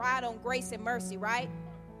try to ride on grace and mercy, right?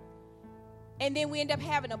 And then we end up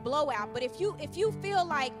having a blowout. But if you feel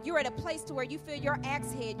like you're at a place to where you feel your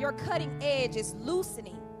axe head, your cutting edge is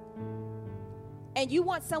loosening, and you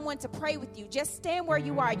want someone to pray with you, just stand where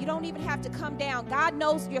you are. You don't even have to come down. God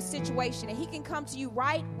knows your situation, and he can come to you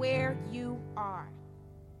right where you are.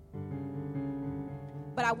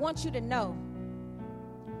 But I want you to know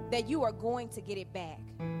that you are going to get it back.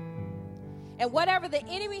 And whatever the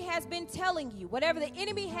enemy has been telling you, whatever the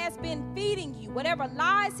enemy has been feeding you, whatever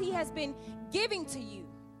lies he has been giving to you,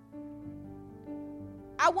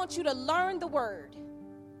 I want you to learn the word.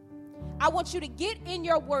 I want you to get in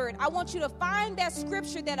your word. I want you to find that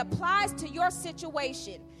scripture that applies to your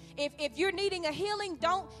situation. If you're needing a healing,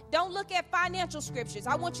 don't look at financial scriptures.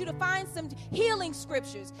 I want you to find some healing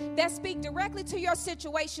scriptures that speak directly to your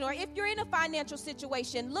situation. Or if you're in a financial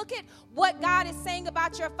situation, look at what God is saying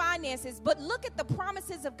about your finances. But look at the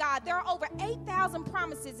promises of God. There are over 8,000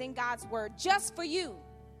 promises in God's word just for you.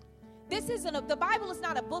 The Bible is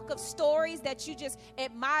not a book of stories that you just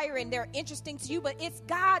admire and they're interesting to you, but it's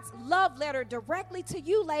God's love letter directly to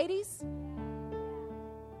you, ladies.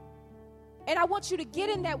 And I want you to get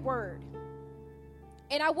in that word.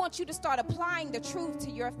 And I want you to start applying the truth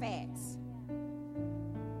to your facts.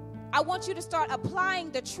 I want you to start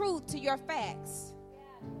applying the truth to your facts.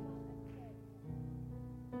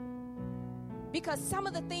 Because some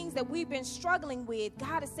of the things that we've been struggling with,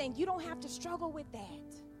 God is saying you don't have to struggle with that.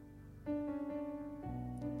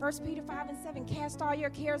 1 Peter 5:7, cast all your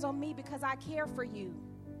cares on me because I care for you.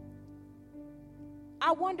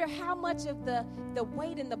 I wonder how much of the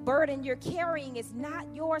weight and the burden you're carrying is not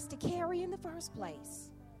yours to carry in the first place.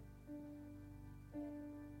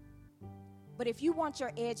 But if you want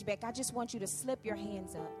your edge back, I just want you to slip your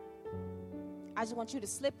hands up. I just want you to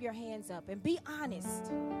slip your hands up and be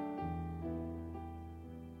honest.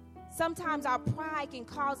 Sometimes our pride can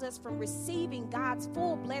cause us from receiving God's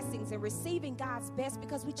full blessings and receiving God's best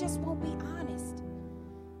because we just won't be honest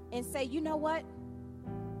and say, you know what?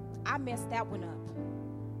 I messed that one up.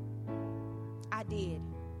 I did.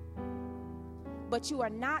 But you are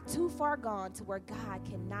not too far gone to where God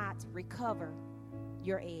cannot recover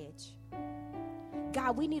your edge.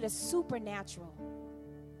 God, we need a supernatural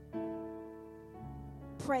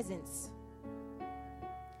presence.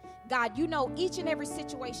 God, you know each and every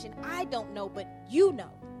situation. I don't know, but you know.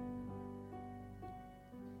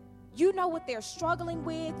 You know what they're struggling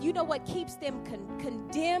with. You know what keeps them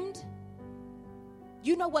condemned.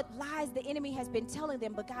 You know what lies the enemy has been telling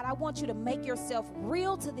them. But God, I want you to make yourself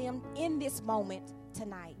real to them in this moment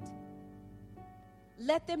tonight.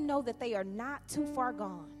 Let them know that they are not too far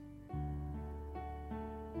gone.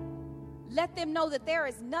 Let them know that there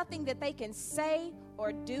is nothing that they can say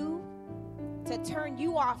or do to turn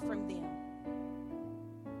you off from them.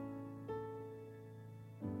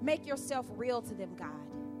 Make yourself real to them, God.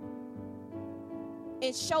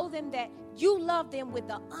 And show them that you love them with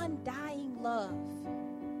an undying love.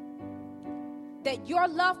 That your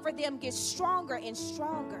love for them gets stronger and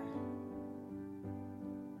stronger.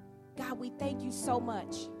 God, we thank you so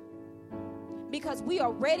much. Because we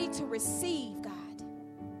are ready to receive, God.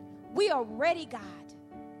 We are ready, God.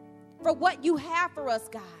 for what you have for us,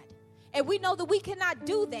 God. And we know that we cannot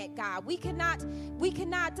do that, God. We cannot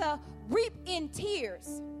reap in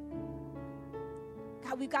tears.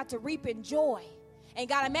 God, we've got to reap in joy. And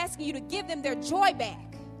God, I'm asking you to give them their joy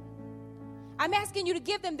back. I'm asking you to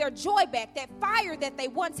give them their joy back, that fire that they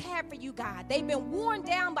once had for you, God. They've been worn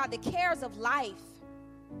down by the cares of life.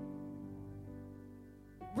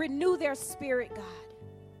 Renew their spirit, God.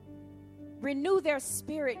 Renew their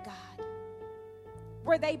spirit, God,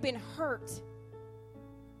 where they've been hurt.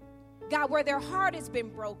 God, where their heart has been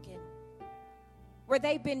broken, where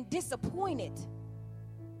they've been disappointed,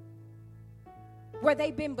 where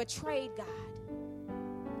they've been betrayed, God.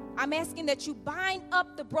 I'm asking that you bind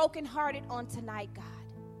up the brokenhearted on tonight, God.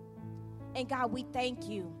 And God, we thank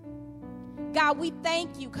you. God, we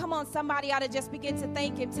thank you. Come on, somebody ought to just begin to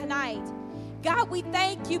thank him tonight. God, we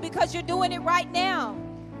thank you because you're doing it right now.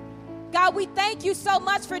 God, we thank you so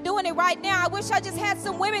much for doing it right now. I wish I just had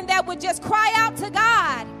some women that would just cry out to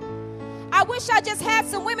God. I wish I just had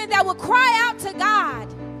some women that would cry out to God.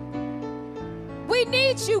 We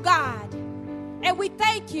need you, God. And we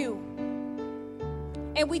thank you.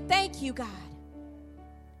 And we thank you, God.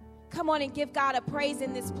 Come on and give God a praise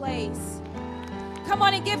in this place. Come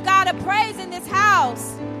on and give God a praise in this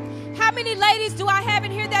house. How many ladies do I have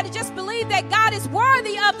in here that just believe that God is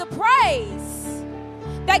worthy of the praise?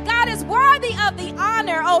 That God is worthy of the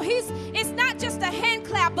honor. Oh, it's not just a hand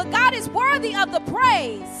clap, but God is worthy of the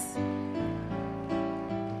praise.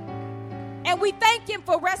 And we thank him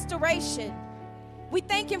for restoration. We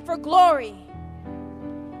thank him for glory.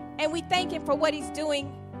 And we thank him for what he's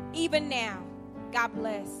doing even now. God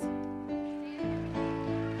bless.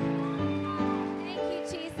 Thank you,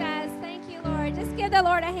 Jesus. Thank you, Lord. Just give the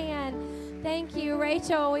Lord a hand. Thank you,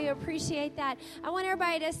 Rachel. We appreciate that. I want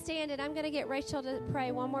everybody to stand, and I'm going to get Rachel to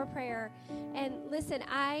pray one more prayer. And listen,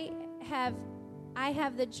 I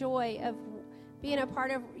have the joy of being a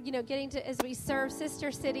part of, getting to, as we serve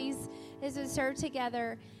sister cities, as we serve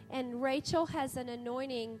together. And Rachel has an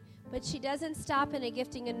anointing, but she doesn't stop in a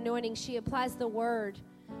gifting and anointing. She applies the word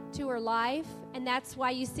to her life, and that's why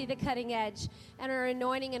you see the cutting edge and her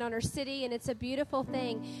anointing and on her city, and it's a beautiful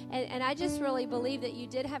thing. And I just really believe that you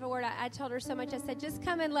did have a word. I told her so much. I said, just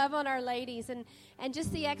come and love on our ladies, and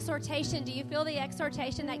just the exhortation. Do you feel the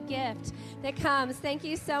exhortation, that gift that comes? Thank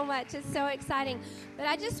you so much. It's so exciting. But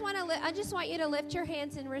I just want you to lift your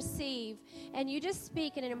hands and receive, and you just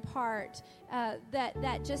speak and impart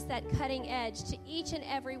that cutting edge to each and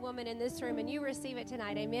every woman in this room, and you receive it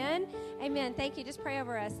tonight. Amen. Amen. Thank you. Just pray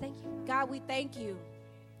over us. Thank you. God, we thank you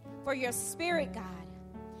for your spirit, God.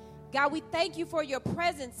 God, we thank you for your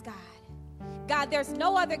presence, God. God, there's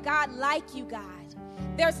no other God like you, God.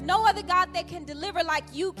 There's no other God that can deliver like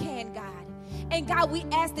you can, God. And God, we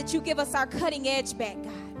ask that you give us our cutting edge back,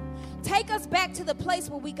 God. Take us back to the place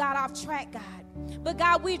where we got off track, God. But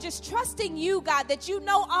God, we're just trusting you, God, that you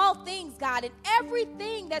know all things, God, and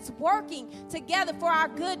everything that's working together for our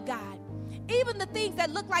good, God. Even the things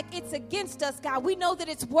that look like it's against us, God, we know that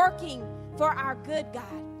it's working for our good, God.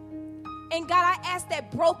 And God, I ask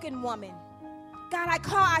that broken woman, God,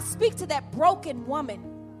 I speak to that broken woman.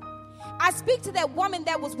 I speak to that woman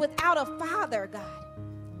that was without a father, God.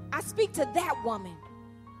 I speak to that woman.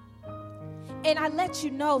 And I let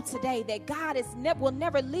you know today that God will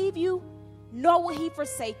never leave you, nor will he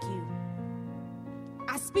forsake you.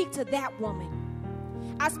 I speak to that woman.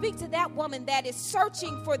 I speak to that woman that is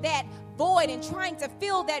searching for that void and trying to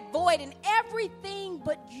fill that void in everything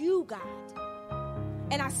but you, God.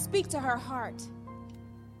 And I speak to her heart.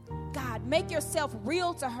 God, make yourself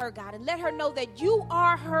real to her, God, and let her know that you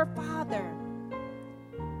are her father.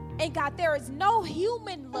 And God, there is no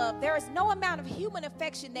human love, there is no amount of human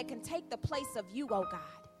affection that can take the place of you, oh God.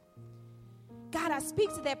 God, I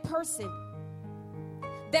speak to that person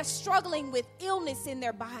that's struggling with illness in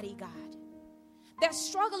their body, God. They're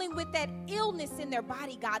struggling with that illness in their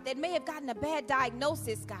body, God, that may have gotten a bad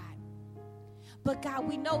diagnosis, God. But God,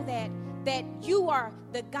 we know that you are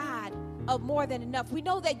the God of more than enough. We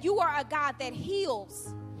know that you are a God that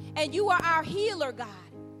heals, and you are our healer, God.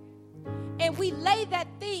 And we lay that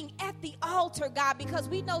thing at the altar, God, because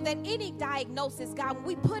we know that any diagnosis, God, when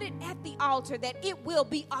we put it at the altar, that it will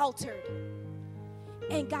be altered.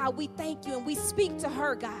 And God, we thank you, and we speak to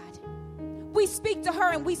her, God. We speak to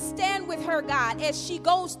her and we stand with her, God, as she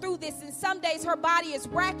goes through this. And some days her body is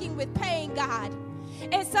racking with pain, God.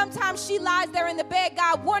 And sometimes she lies there in the bed,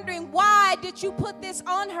 God, wondering, why did you put this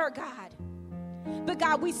on her, God? But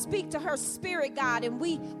God, we speak to her spirit, God, and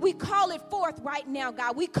we call it forth right now,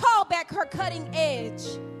 God. We call back her cutting edge.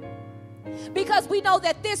 Because we know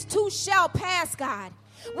that this too shall pass, God.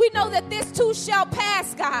 We know that this too shall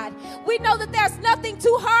pass, God. We know that there's nothing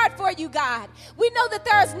too hard for you, God. We know that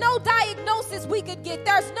there is no diagnosis we could get.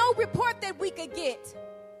 There's no report that we could get,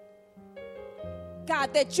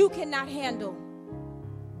 God, that you cannot handle.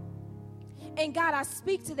 And God, I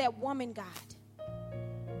speak to that woman, God,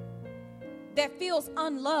 that feels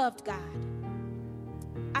unloved, God.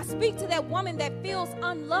 I speak to that woman that feels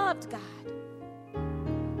unloved, God.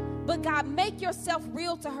 But God, make yourself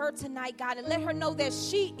real to her tonight, God, and let her know that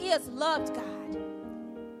she is loved, God.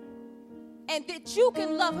 And that you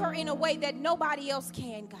can love her in a way that nobody else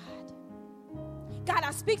can, God. God,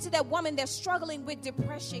 I speak to that woman that's struggling with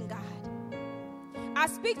depression, God. I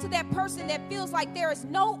speak to that person that feels like there is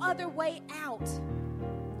no other way out.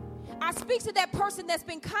 I speak to that person that's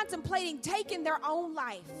been contemplating taking their own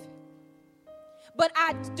life. But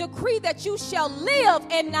I decree that you shall live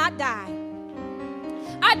and not die.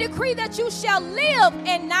 I decree that you shall live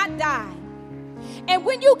and not die. And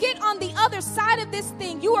when you get on the other side of this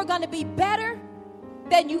thing, you are going to be better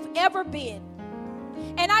than you've ever been.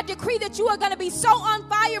 And I decree that you are going to be so on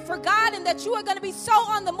fire for God and that you are going to be so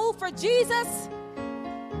on the move for Jesus.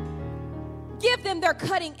 Give them their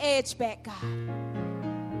cutting edge back, God.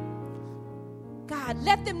 God,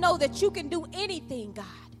 let them know that you can do anything, God.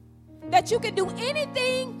 That you can do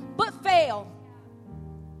anything but fail.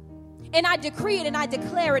 And I decree it and I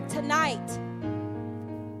declare it tonight.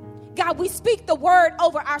 God, we speak the word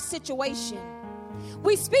over our situation.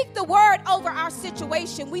 We speak the word over our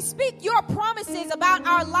situation. We speak your promises about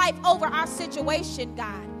our life over our situation,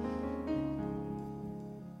 God.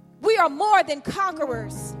 We are more than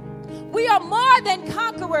conquerors. We are more than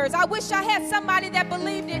conquerors. I wish I had somebody that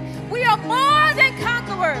believed it. We are more than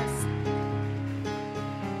conquerors.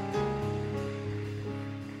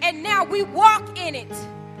 And now we walk in it.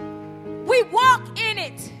 We walk in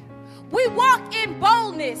it. We walk in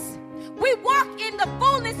boldness. We walk in the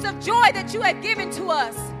fullness of joy that you have given to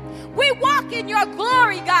us. We walk in your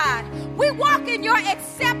glory, God. We walk in your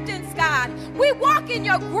acceptance, God. We walk in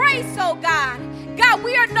your grace, oh God. God,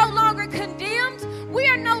 we are no longer condemned. We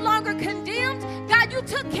are no longer condemned. God, you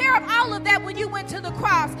took care of all of that when you went to the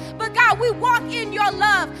cross. But God, we walk in your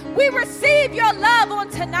love. We receive your love on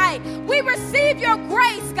tonight. We receive your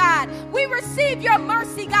grace, God. We receive your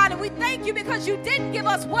mercy, God. And we thank you because you didn't give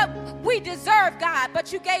us what we deserve, God,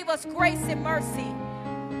 but you gave us grace and mercy.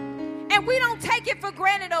 And we don't take it for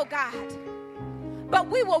granted, oh God. But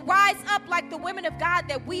we will rise up like the women of God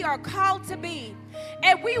that we are called to be.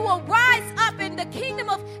 And we will rise up in the kingdom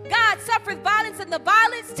of God, suffereth violence, and the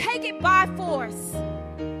violence take it by force.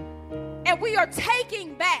 And we are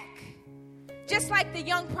taking back, just like the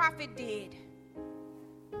young prophet did.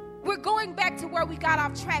 We're going back to where we got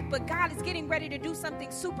off track, but God is getting ready to do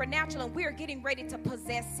something supernatural, and we are getting ready to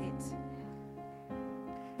possess it.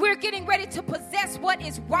 We're getting ready to possess what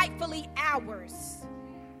is rightfully ours.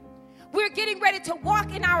 We're getting ready to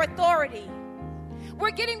walk in our authority.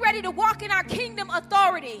 We're getting ready to walk in our kingdom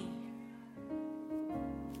authority.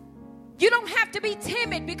 You don't have to be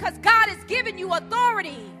timid because God has given you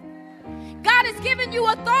authority. God has given you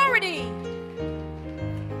authority.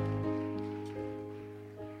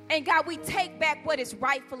 And God, we take back what is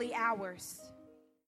rightfully ours.